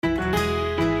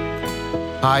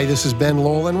Hi, this is Ben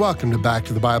Lowell, and welcome to Back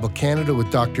to the Bible Canada with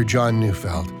Dr. John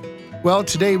Neufeld. Well,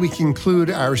 today we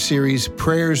conclude our series,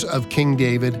 Prayers of King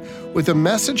David, with a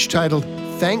message titled,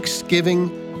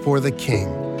 Thanksgiving for the King.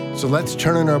 So let's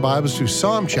turn in our Bibles to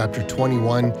Psalm chapter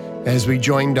 21 as we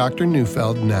join Dr.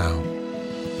 Neufeld now.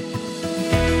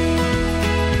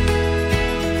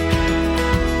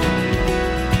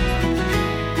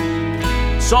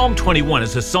 Psalm 21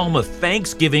 is a psalm of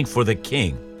thanksgiving for the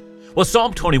king. Well,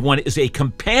 Psalm 21 is a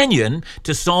companion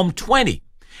to Psalm 20.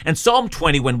 And Psalm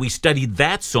 20, when we studied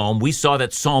that psalm, we saw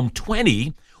that Psalm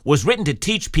 20 was written to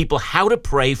teach people how to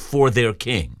pray for their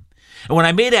king. And when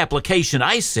I made application,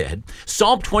 I said,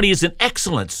 Psalm 20 is an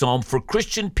excellent psalm for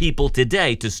Christian people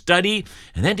today to study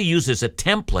and then to use as a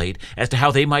template as to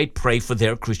how they might pray for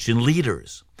their Christian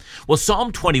leaders. Well,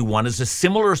 Psalm 21 is a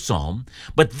similar psalm,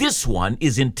 but this one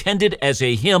is intended as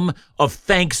a hymn of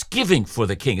thanksgiving for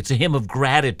the king. It's a hymn of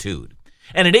gratitude.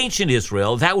 And in ancient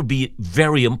Israel, that would be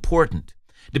very important.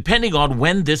 Depending on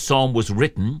when this psalm was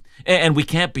written, and we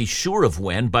can't be sure of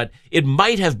when, but it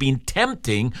might have been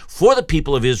tempting for the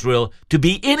people of Israel to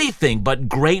be anything but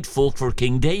grateful for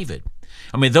King David.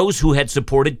 I mean, those who had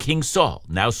supported King Saul,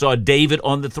 now saw David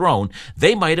on the throne,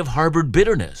 they might have harbored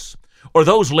bitterness. Or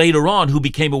those later on who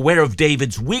became aware of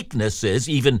David's weaknesses,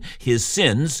 even his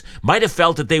sins, might have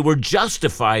felt that they were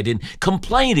justified in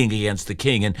complaining against the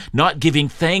king and not giving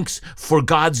thanks for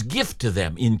God's gift to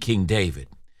them in King David.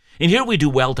 And here we do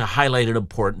well to highlight an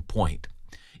important point.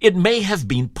 It may have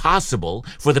been possible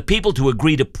for the people to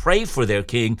agree to pray for their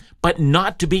king, but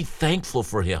not to be thankful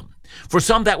for him. For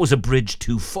some, that was a bridge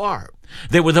too far.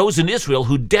 There were those in Israel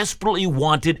who desperately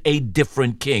wanted a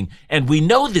different king. And we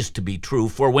know this to be true,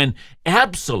 for when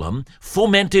Absalom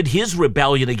fomented his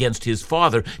rebellion against his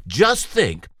father, just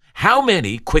think how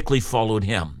many quickly followed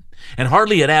him. And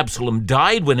hardly had Absalom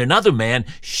died when another man,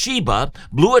 Sheba,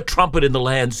 blew a trumpet in the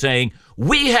land saying,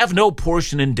 "We have no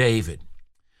portion in David."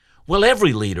 Well,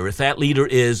 every leader, if that leader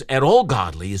is at all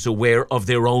godly, is aware of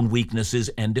their own weaknesses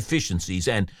and deficiencies.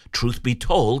 And truth be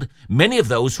told, many of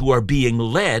those who are being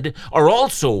led are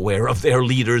also aware of their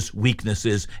leaders'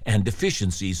 weaknesses and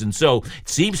deficiencies. And so it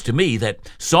seems to me that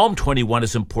Psalm 21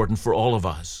 is important for all of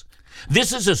us.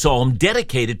 This is a psalm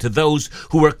dedicated to those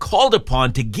who are called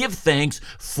upon to give thanks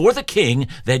for the king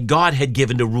that God had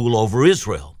given to rule over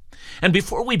Israel. And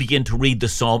before we begin to read the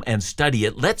psalm and study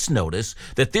it, let's notice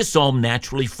that this psalm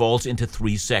naturally falls into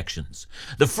three sections.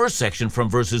 The first section, from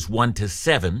verses 1 to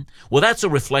 7, well, that's a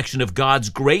reflection of God's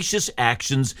gracious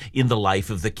actions in the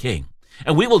life of the king.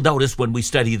 And we will notice when we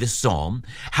study this psalm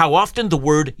how often the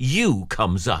word "you"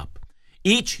 comes up.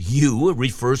 Each "you"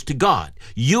 refers to God.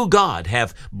 You, God,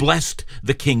 have blessed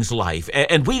the king's life.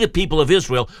 And we, the people of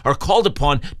Israel, are called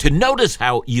upon to notice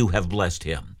how you have blessed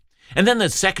him. And then the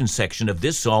second section of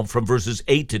this psalm, from verses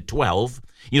 8 to 12,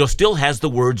 still has the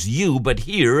words "you," but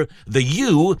here, the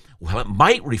 "you," well, it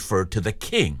might refer to the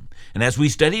king. And as we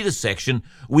study the section,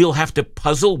 we'll have to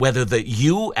puzzle whether the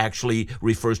 "you" actually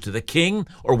refers to the king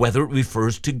or whether it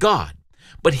refers to God.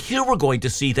 But here we're going to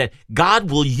see that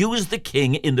God will use the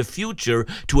king in the future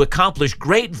to accomplish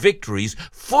great victories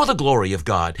for the glory of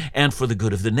God and for the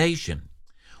good of the nation.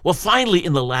 Well, finally,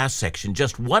 in the last section,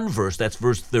 just one verse, that's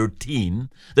verse 13,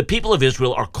 the people of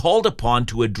Israel are called upon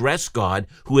to address God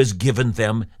who has given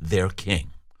them their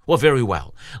king. Well, very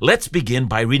well. Let's begin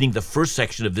by reading the first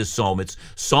section of this psalm. It's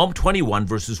Psalm 21,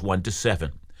 verses 1 to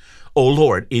 7. O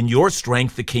Lord, in your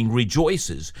strength the king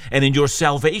rejoices, and in your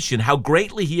salvation how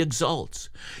greatly he exults.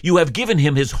 You have given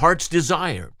him his heart's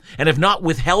desire, and have not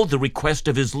withheld the request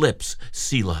of his lips,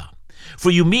 Selah.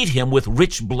 For you meet him with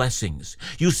rich blessings.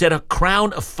 You set a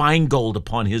crown of fine gold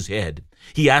upon his head.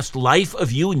 He asked life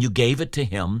of you, and you gave it to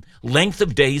him, length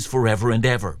of days forever and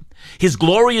ever. His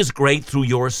glory is great through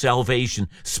your salvation.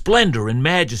 Splendor and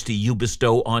majesty you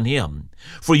bestow on him.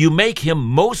 For you make him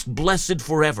most blessed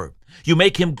forever. You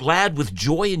make him glad with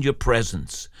joy in your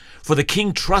presence. For the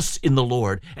king trusts in the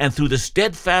Lord, and through the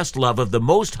steadfast love of the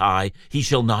Most High he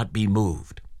shall not be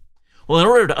moved. Well, in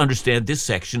order to understand this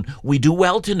section, we do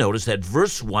well to notice that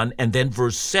verse 1 and then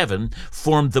verse 7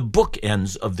 form the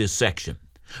bookends of this section.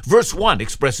 Verse 1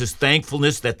 expresses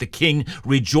thankfulness that the king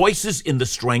rejoices in the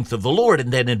strength of the Lord.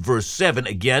 And then in verse 7,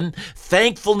 again,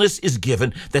 thankfulness is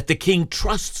given that the king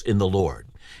trusts in the Lord.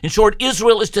 In short,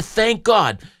 Israel is to thank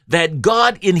God that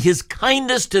God, in his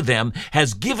kindness to them,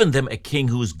 has given them a king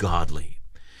who is godly.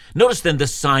 Notice then the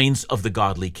signs of the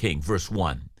godly king. Verse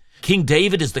 1. King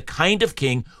David is the kind of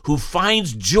king who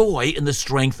finds joy in the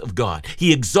strength of God.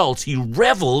 He exults, he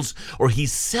revels, or he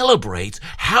celebrates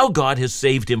how God has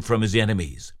saved him from his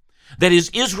enemies. That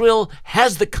is, Israel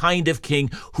has the kind of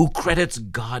king who credits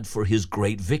God for his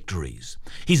great victories.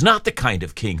 He's not the kind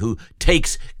of king who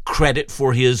takes credit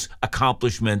for his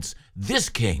accomplishments. This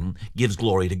king gives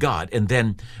glory to God. And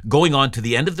then going on to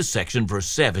the end of the section, verse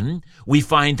 7, we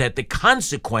find that the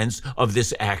consequence of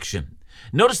this action.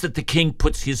 Notice that the king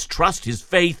puts his trust, his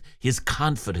faith, his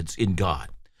confidence in God.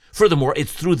 Furthermore,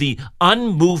 it's through the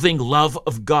unmoving love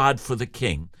of God for the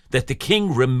king that the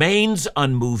king remains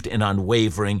unmoved and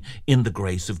unwavering in the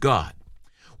grace of God.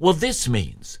 Well, this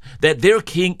means that their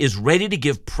king is ready to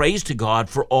give praise to God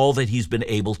for all that he's been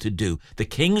able to do. The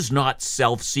king's not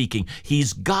self-seeking,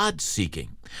 he's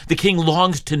God-seeking. The king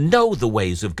longs to know the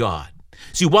ways of God.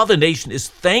 See, while the nation is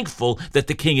thankful that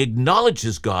the king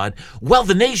acknowledges God, well,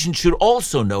 the nation should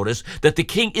also notice that the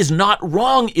king is not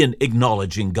wrong in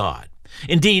acknowledging God.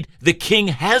 Indeed, the king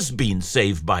has been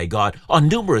saved by God on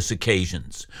numerous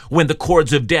occasions. When the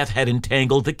cords of death had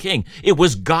entangled the king, it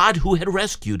was God who had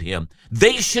rescued him.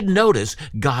 They should notice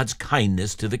God's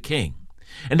kindness to the king.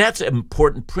 And that's an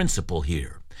important principle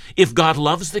here. If God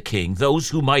loves the king, those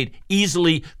who might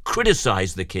easily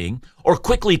criticize the king or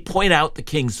quickly point out the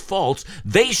king's faults,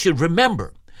 they should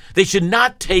remember. They should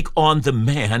not take on the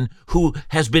man who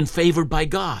has been favored by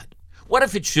God. What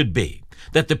if it should be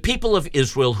that the people of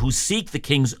Israel who seek the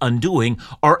king's undoing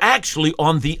are actually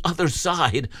on the other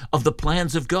side of the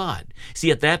plans of God?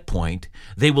 See, at that point,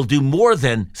 they will do more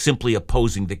than simply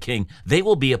opposing the king. They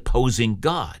will be opposing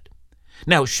God.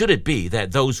 Now, should it be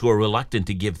that those who are reluctant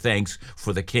to give thanks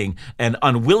for the king and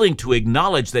unwilling to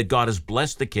acknowledge that God has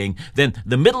blessed the king, then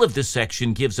the middle of this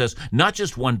section gives us not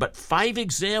just one, but 5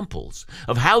 examples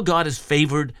of how God has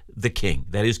favored the king,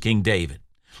 that is King David.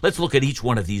 Let's look at each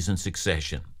one of these in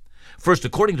succession. First,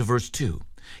 according to verse 2,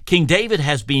 King David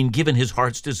has been given his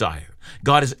heart's desire.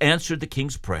 God has answered the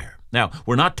king's prayer. Now,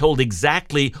 we're not told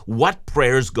exactly what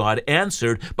prayers God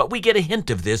answered, but we get a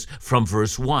hint of this from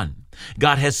verse 1.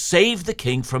 God has saved the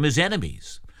king from his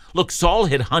enemies. Look, Saul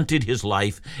had hunted his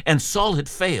life, and Saul had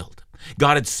failed.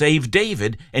 God had saved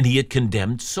David, and he had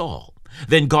condemned Saul.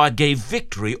 Then God gave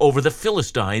victory over the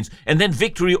Philistines, and then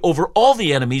victory over all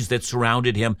the enemies that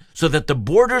surrounded him, so that the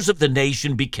borders of the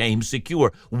nation became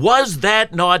secure. Was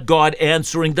that not God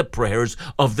answering the prayers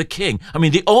of the king? I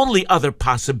mean, the only other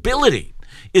possibility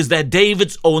is that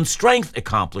David's own strength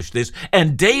accomplished this,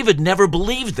 and David never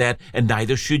believed that, and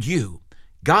neither should you.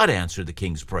 God answered the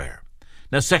king's prayer.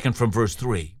 Now, second, from verse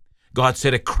 3. God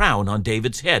set a crown on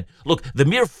David's head. Look, the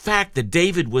mere fact that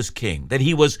David was king, that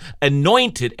he was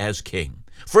anointed as king,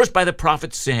 first by the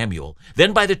prophet Samuel,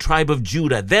 then by the tribe of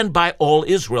Judah, then by all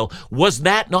Israel, was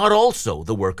that not also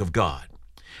the work of God?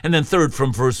 And then third,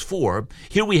 from verse 4,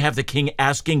 here we have the king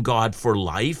asking God for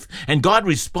life, and God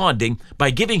responding by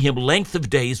giving him length of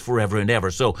days forever and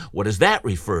ever. So what does that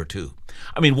refer to?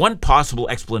 I mean, one possible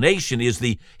explanation is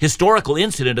the historical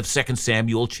incident of 2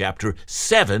 Samuel chapter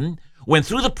 7, when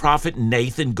through the prophet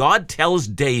Nathan, God tells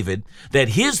David that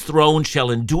his throne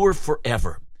shall endure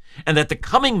forever, and that the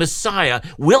coming Messiah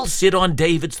will sit on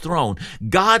David's throne.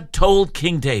 God told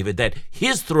King David that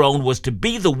his throne was to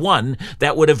be the one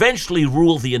that would eventually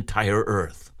rule the entire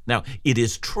earth. Now, it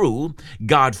is true,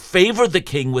 God favored the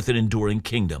king with an enduring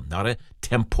kingdom, not a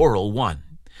temporal one.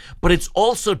 But it's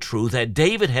also true that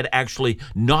David had actually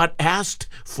not asked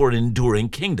for an enduring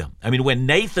kingdom. I mean, when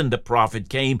Nathan the prophet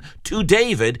came to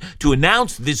David to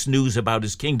announce this news about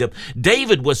his kingdom,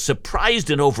 David was surprised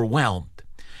and overwhelmed.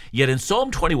 Yet in Psalm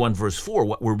 21, verse 4,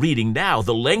 what we're reading now,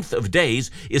 the length of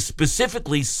days is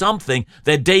specifically something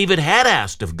that David had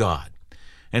asked of God.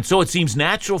 And so it seems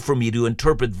natural for me to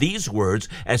interpret these words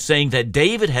as saying that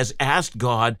David has asked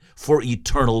God for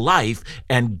eternal life,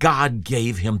 and God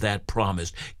gave him that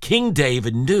promise. King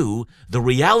David knew the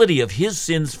reality of his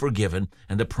sins forgiven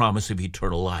and the promise of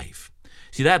eternal life.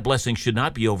 See, that blessing should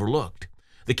not be overlooked.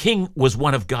 The king was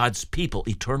one of God's people,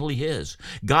 eternally his.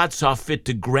 God saw fit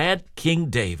to grant King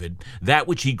David that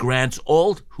which he grants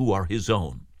all who are his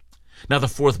own. Now, the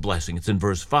fourth blessing, it's in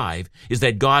verse 5, is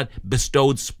that God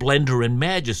bestowed splendor and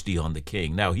majesty on the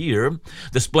king. Now here,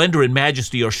 the splendor and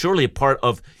majesty are surely a part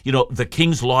of, the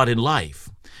king's lot in life.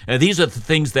 And these are the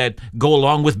things that go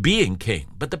along with being king.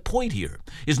 But the point here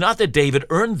is not that David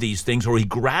earned these things or he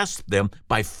grasped them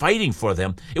by fighting for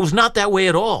them. It was not that way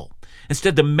at all.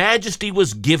 Instead, the majesty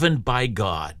was given by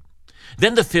God.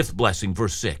 Then the fifth blessing,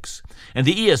 verse 6. And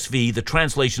the ESV, the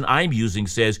translation I'm using,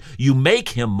 says, "You make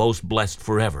him most blessed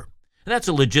forever." And that's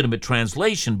a legitimate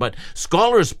translation, but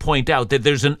scholars point out that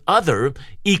there's an other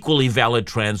equally valid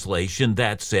translation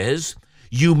that says,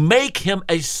 "You make him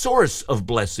a source of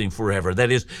blessing forever."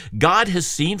 That is, God has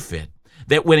seen fit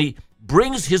that when he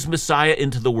brings his Messiah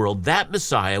into the world, that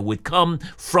Messiah would come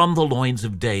from the loins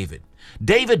of David.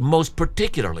 David most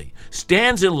particularly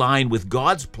stands in line with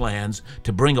God's plans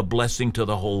to bring a blessing to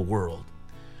the whole world.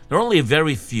 There are only a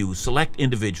very few select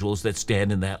individuals that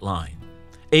stand in that line.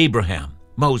 Abraham,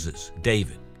 Moses,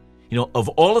 David. Of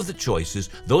all of the choices,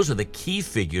 those are the key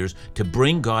figures to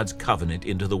bring God's covenant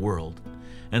into the world.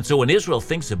 And so when Israel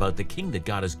thinks about the king that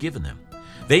God has given them,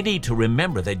 they need to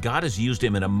remember that God has used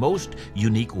him in a most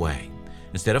unique way.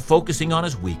 Instead of focusing on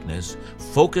his weakness,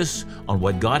 focus on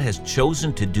what God has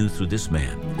chosen to do through this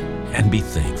man and be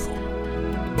thankful.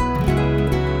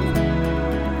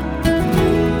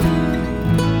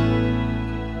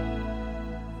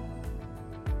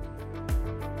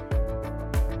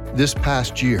 This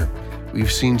past year,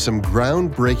 we've seen some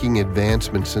groundbreaking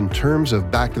advancements in terms of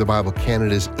Back to the Bible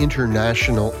Canada's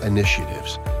international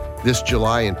initiatives. This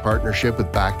July, in partnership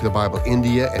with Back to the Bible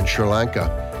India and Sri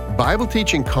Lanka, Bible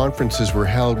teaching conferences were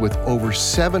held with over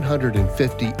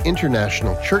 750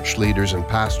 international church leaders and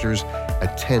pastors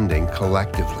attending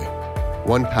collectively.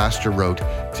 One pastor wrote,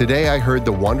 "Today I heard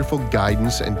the wonderful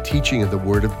guidance and teaching of the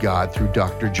Word of God through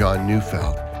Dr. John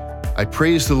Neufeld. I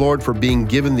praise the Lord for being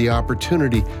given the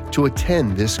opportunity to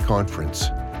attend this conference."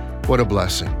 What a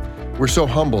blessing. We're so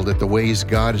humbled at the ways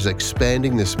God is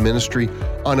expanding this ministry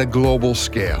on a global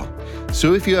scale.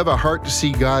 So if you have a heart to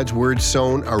see God's Word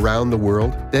sown around the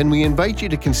world, then we invite you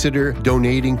to consider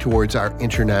donating towards our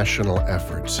international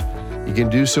efforts. You can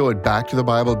do so at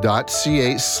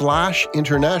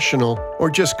backtothebible.ca/international or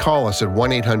just call us at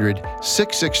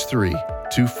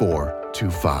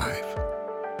 1-800-663-2425.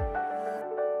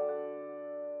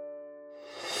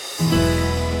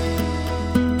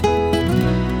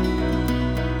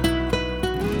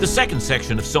 The second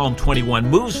section of Psalm 21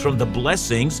 moves from the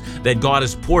blessings that God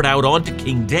has poured out onto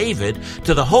King David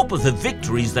to the hope of the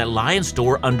victories that lie in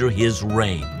store under his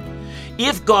reign.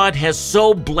 If God has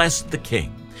so blessed the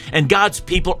king, and God's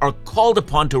people are called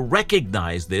upon to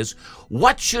recognize this,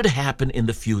 what should happen in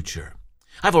the future?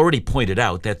 I've already pointed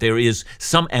out that there is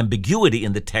some ambiguity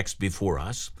in the text before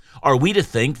us. Are we to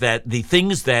think that the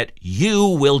things that you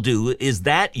will do, is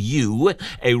that you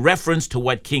a reference to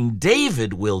what King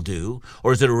David will do,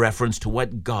 or is it a reference to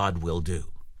what God will do?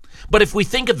 But if we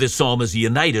think of this psalm as a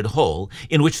united whole,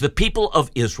 in which the people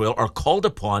of Israel are called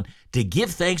upon to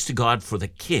give thanks to God for the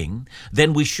king,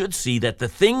 then we should see that the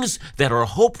things that are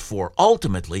hoped for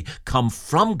ultimately come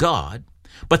from God,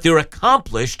 but they're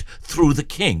accomplished through the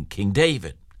king, King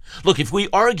David. Look, if we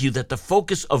argue that the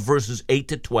focus of verses 8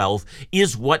 to 12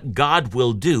 is what God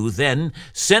will do, then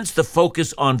since the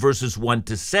focus on verses 1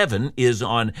 to 7 is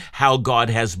on how God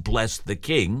has blessed the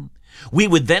king, we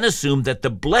would then assume that the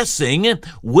blessing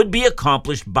would be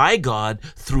accomplished by God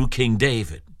through King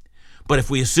David. But if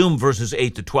we assume verses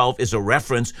 8 to 12 is a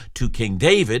reference to King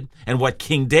David and what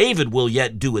King David will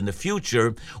yet do in the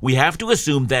future, we have to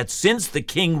assume that since the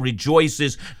king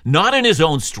rejoices not in his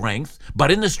own strength,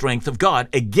 but in the strength of God,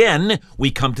 again,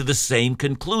 we come to the same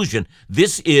conclusion.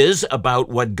 This is about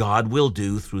what God will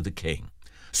do through the king.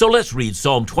 So let's read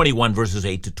Psalm 21, verses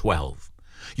 8 to 12.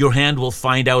 Your hand will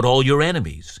find out all your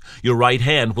enemies. Your right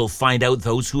hand will find out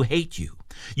those who hate you.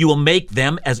 You will make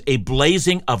them as a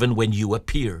blazing oven when you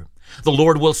appear. The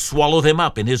Lord will swallow them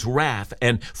up in his wrath,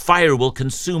 and fire will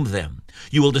consume them.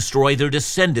 You will destroy their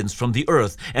descendants from the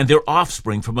earth, and their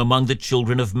offspring from among the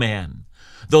children of man.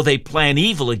 Though they plan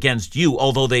evil against you,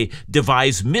 although they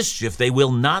devise mischief, they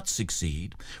will not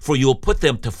succeed. For you will put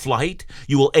them to flight.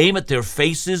 You will aim at their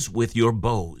faces with your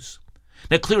bows.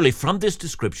 Now, clearly, from this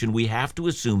description, we have to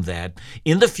assume that,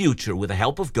 in the future, with the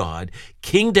help of God,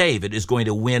 King David is going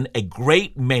to win a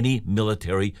great many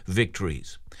military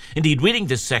victories. Indeed, reading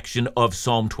this section of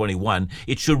Psalm 21,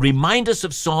 it should remind us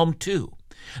of Psalm 2.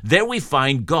 There we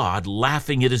find God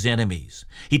laughing at his enemies.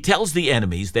 He tells the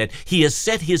enemies that he has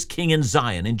set his king in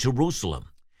Zion, in Jerusalem.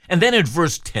 And then in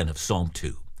verse 10 of Psalm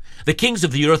 2, the kings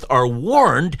of the earth are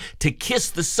warned to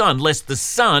kiss the Son, lest the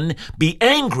Son be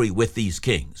angry with these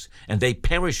kings, and they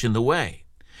perish in the way.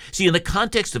 See, in the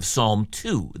context of Psalm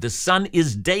 2, the Son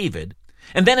is David,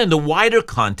 and then in the wider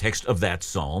context of that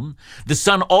psalm, the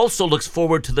Son also looks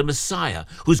forward to the Messiah,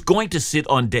 who's going to sit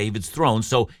on David's throne,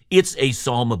 so it's a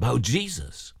psalm about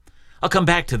Jesus. I'll come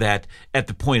back to that at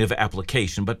the point of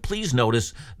application, but please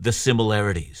notice the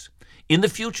similarities. In the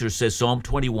future, says Psalm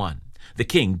 21, the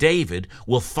king, David,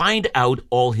 will find out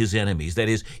all his enemies. That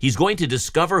is, he's going to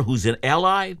discover who's an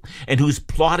ally and who's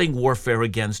plotting warfare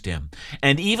against him.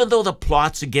 And even though the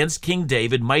plots against King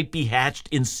David might be hatched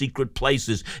in secret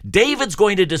places, David's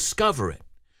going to discover it.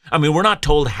 I mean, we're not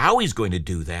told how he's going to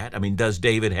do that. I mean, does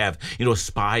David have,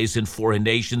 spies in foreign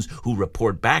nations who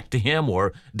report back to him?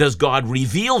 Or does God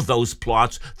reveal those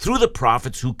plots through the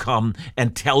prophets who come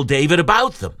and tell David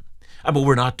about them?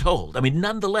 We're not told.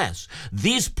 Nonetheless,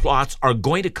 these plots are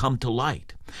going to come to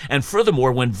light. And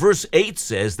furthermore, when verse 8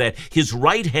 says that his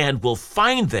right hand will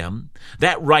find them,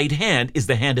 that right hand is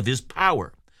the hand of his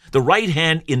power. The right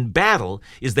hand in battle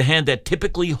is the hand that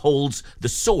typically holds the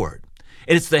sword.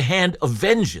 And it's the hand of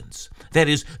vengeance. That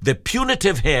is, the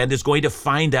punitive hand is going to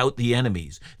find out the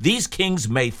enemies. These kings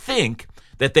may think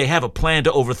that they have a plan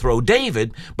to overthrow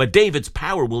David, but David's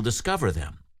power will discover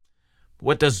them.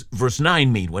 What does verse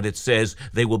 9 mean when it says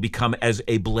they will become as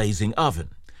a blazing oven?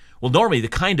 Well, normally the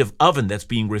kind of oven that's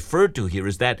being referred to here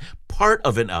is that part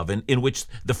of an oven in which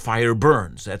the fire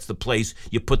burns. That's the place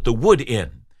you put the wood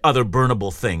in. Other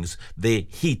burnable things, they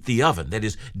heat the oven. That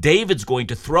is, David's going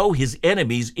to throw his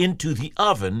enemies into the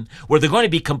oven where they're going to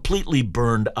be completely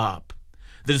burned up.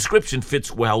 The description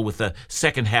fits well with the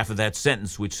second half of that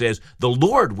sentence, which says, the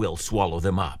Lord will swallow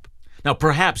them up. Now,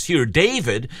 perhaps here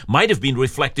David might have been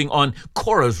reflecting on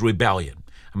Korah's rebellion.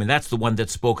 That's the one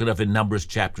that's spoken of in Numbers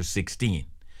chapter 16.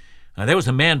 There was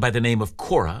a man by the name of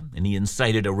Korah, and he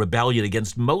incited a rebellion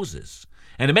against Moses.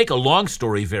 And to make a long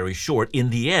story very short,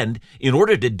 in the end, in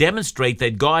order to demonstrate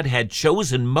that God had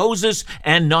chosen Moses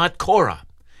and not Korah,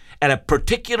 at a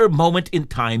particular moment in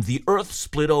time, the earth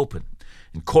split open.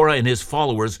 And Korah and his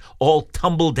followers all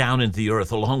tumbled down into the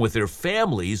earth along with their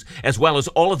families, as well as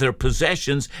all of their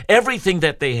possessions, everything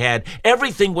that they had.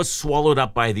 Everything was swallowed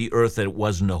up by the earth, and it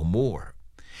was no more.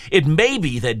 It may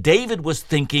be that David was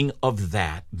thinking of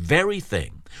that very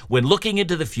thing. When looking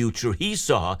into the future, he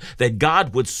saw that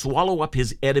God would swallow up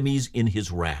his enemies in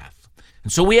his wrath.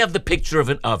 And so we have the picture of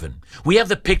an oven. We have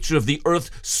the picture of the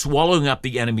earth swallowing up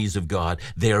the enemies of God.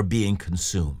 They are being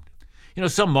consumed.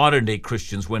 Some modern-day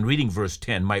Christians, when reading verse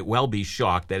 10, might well be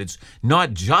shocked that it's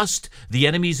not just the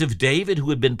enemies of David who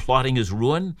have been plotting his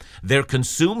ruin. They're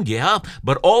consumed, yeah,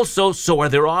 but also so are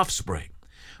their offspring.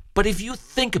 But if you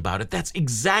think about it, that's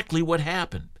exactly what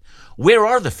happened. Where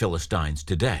are the Philistines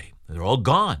today? They're all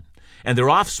gone, and their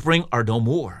offspring are no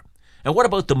more. And what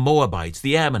about the Moabites,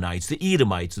 the Ammonites, the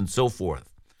Edomites, and so forth?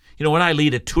 When I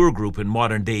lead a tour group in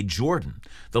modern-day Jordan,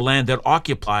 the land that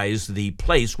occupies the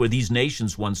place where these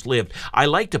nations once lived, I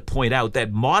like to point out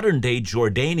that modern-day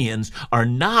Jordanians are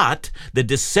not the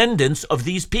descendants of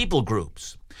these people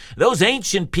groups. Those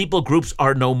ancient people groups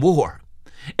are no more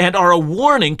and are a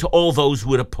warning to all those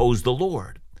who would oppose the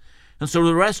Lord. And so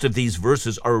the rest of these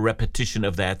verses are a repetition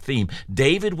of that theme.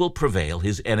 David will prevail,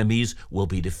 his enemies will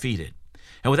be defeated.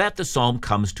 And with that, the psalm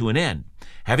comes to an end.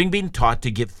 Having been taught to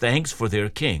give thanks for their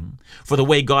king, for the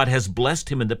way God has blessed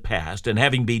him in the past, and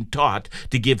having been taught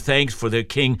to give thanks for their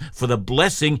king, for the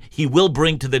blessing he will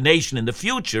bring to the nation in the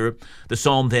future, the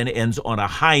psalm then ends on a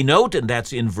high note, and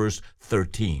that's in verse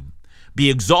 13. Be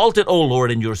exalted, O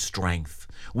Lord, in your strength.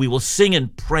 We will sing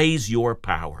and praise your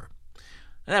power.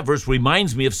 And that verse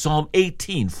reminds me of Psalm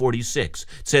 18:46.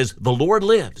 It says, the Lord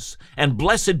lives, and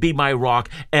blessed be my rock,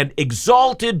 and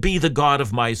exalted be the God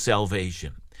of my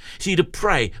salvation. See, to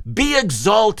pray, be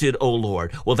exalted, O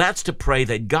Lord. Well, that's to pray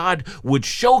that God would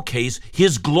showcase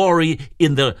his glory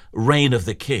in the reign of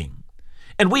the king.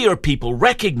 And we are people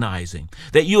recognizing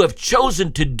that you have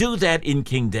chosen to do that in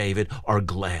King David are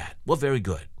glad. Well, very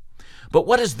good. But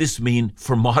what does this mean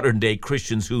for modern-day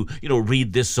Christians who,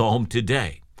 read this psalm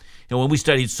today? When we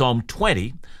studied Psalm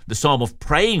 20, the psalm of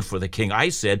praying for the king, I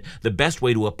said the best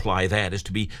way to apply that is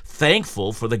to be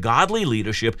thankful for the godly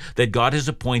leadership that God has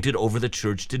appointed over the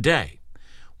church today.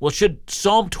 Well, should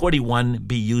Psalm 21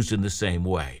 be used in the same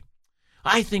way?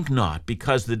 I think not,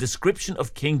 because the description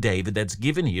of King David that's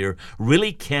given here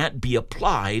really can't be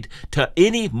applied to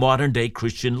any modern-day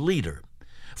Christian leader.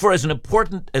 For as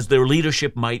important as their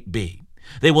leadership might be,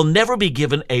 they will never be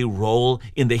given a role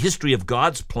in the history of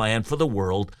God's plan for the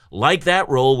world like that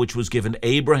role which was given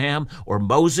Abraham or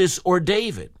Moses or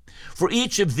David. For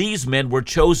each of these men were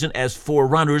chosen as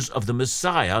forerunners of the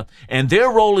Messiah, and their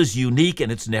role is unique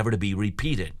and it's never to be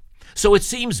repeated. So it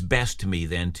seems best to me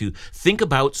then to think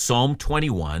about Psalm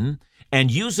 21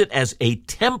 and use it as a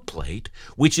template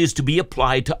which is to be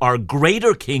applied to our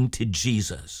greater King, to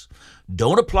Jesus.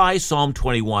 Don't apply Psalm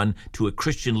 21 to a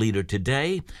Christian leader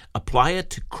today. Apply it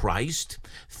to Christ.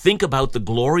 Think about the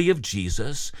glory of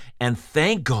Jesus and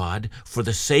thank God for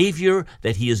the Savior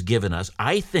that he has given us.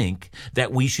 I think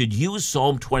that we should use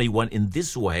Psalm 21 in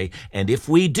this way, and if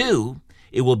we do,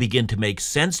 it will begin to make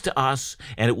sense to us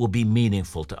and it will be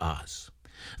meaningful to us.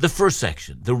 The first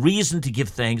section, the reason to give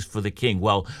thanks for the King.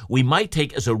 Well, we might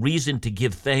take as a reason to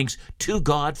give thanks to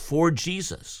God for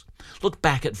Jesus. Look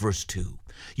back at verse 2.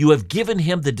 You have given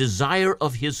him the desire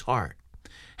of his heart.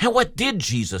 And what did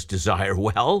Jesus desire?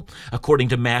 Well, according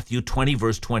to Matthew 20,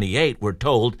 verse 28, we're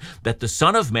told that the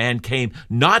Son of Man came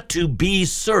not to be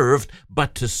served,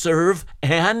 but to serve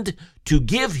and to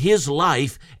give his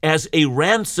life as a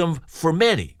ransom for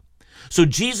many. So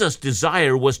Jesus'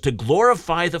 desire was to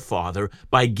glorify the Father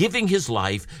by giving his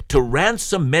life to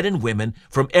ransom men and women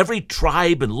from every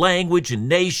tribe and language and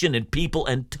nation and people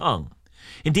and tongue.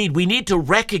 Indeed, we need to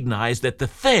recognize that the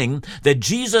thing that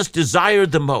Jesus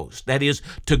desired the most, that is,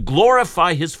 to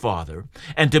glorify his Father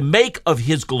and to make of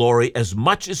his glory as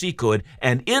much as he could,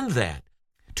 and in that,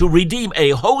 to redeem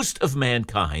a host of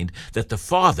mankind, that the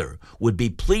Father would be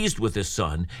pleased with his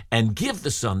Son and give the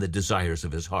Son the desires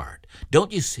of his heart.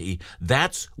 Don't you see?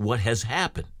 That's what has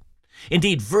happened.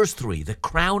 Indeed, verse 3, the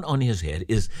crown on his head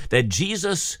is that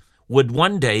Jesus would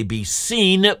one day be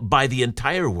seen by the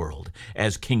entire world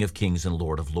as King of Kings and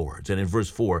Lord of Lords. And in verse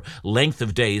 4, length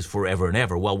of days forever and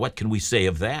ever. Well, what can we say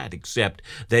of that except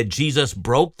that Jesus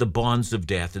broke the bonds of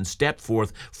death and stepped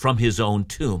forth from his own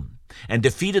tomb and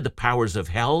defeated the powers of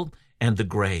hell and the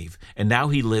grave. And now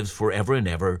he lives forever and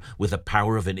ever with the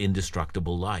power of an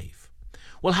indestructible life.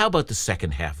 Well, how about the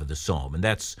second half of the psalm? And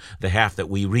that's the half that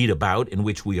we read about, in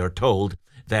which we are told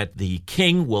that the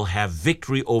king will have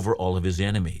victory over all of his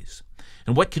enemies.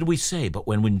 And what can we say? But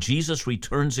when Jesus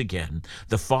returns again,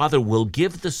 the Father will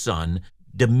give the Son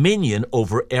dominion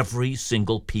over every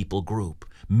single people group.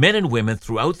 Men and women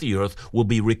throughout the earth will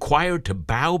be required to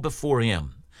bow before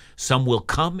him. Some will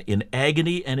come in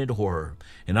agony and in horror,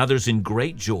 and others in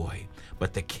great joy.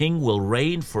 But the king will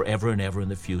reign forever and ever in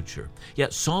the future.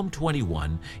 Yet Psalm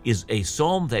 21 is a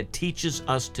psalm that teaches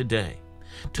us today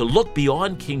to look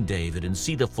beyond King David and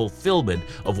see the fulfillment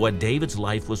of what David's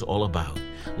life was all about.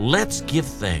 Let's give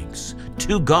thanks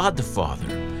to God the Father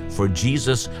for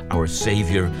Jesus, our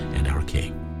Savior and our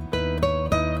King.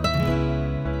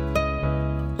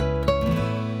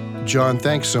 John,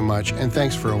 thanks so much, and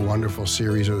thanks for a wonderful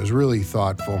series. It was really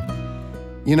thoughtful.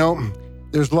 You know,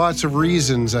 there's lots of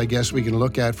reasons, I guess, we can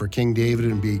look at for King David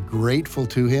and be grateful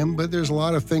to him, but there's a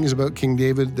lot of things about King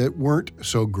David that weren't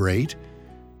so great.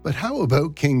 But how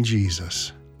about King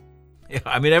Jesus? Yeah,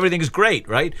 I mean, everything is great,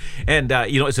 right? And,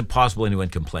 it's impossible anyone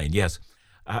can complain, yes.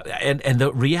 And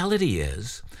the reality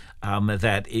is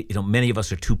that, many of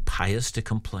us are too pious to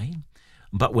complain.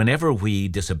 But whenever we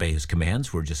disobey his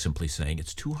commands, we're just simply saying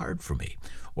it's too hard for me.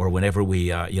 Or whenever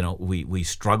we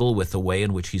struggle with the way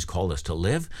in which he's called us to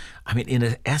live, I mean,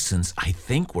 in essence, I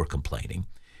think we're complaining.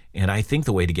 And I think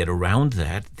the way to get around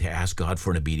that, to ask God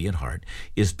for an obedient heart,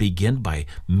 is begin by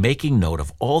making note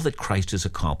of all that Christ has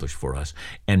accomplished for us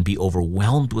and be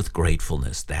overwhelmed with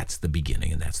gratefulness. That's the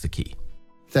beginning, and that's the key.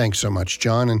 Thanks so much,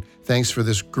 John, and thanks for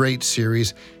this great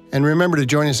series. And remember to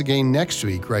join us again next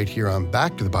week right here on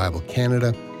Back to the Bible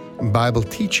Canada, Bible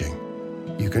teaching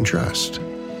you can trust.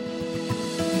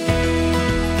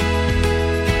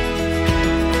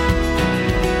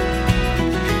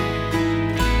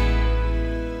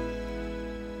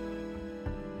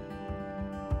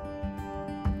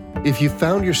 If you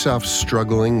found yourself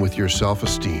struggling with your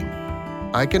self-esteem,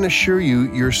 I can assure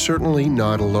you you're certainly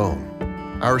not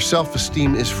alone. Our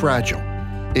self-esteem is fragile.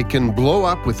 It can blow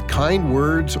up with kind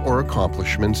words or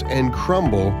accomplishments and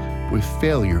crumble with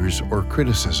failures or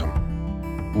criticism.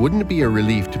 Wouldn't it be a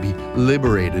relief to be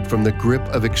liberated from the grip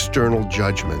of external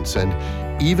judgments and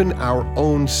even our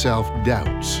own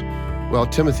self-doubts? Well,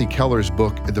 Timothy Keller's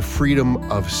book, The Freedom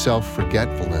of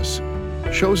Self-Forgetfulness,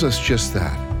 shows us just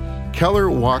that. Keller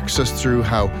walks us through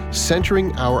how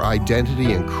centering our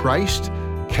identity in Christ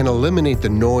can eliminate the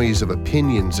noise of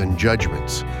opinions and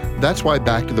judgments. That's why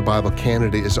Back to the Bible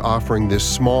Canada is offering this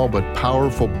small but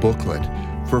powerful booklet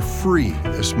for free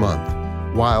this month,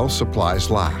 while supplies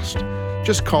last.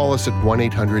 Just call us at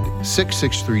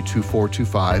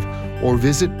 1-800-663-2425 or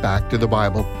visit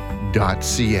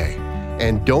backtothebible.ca.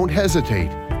 And don't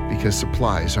hesitate, because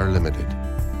supplies are limited.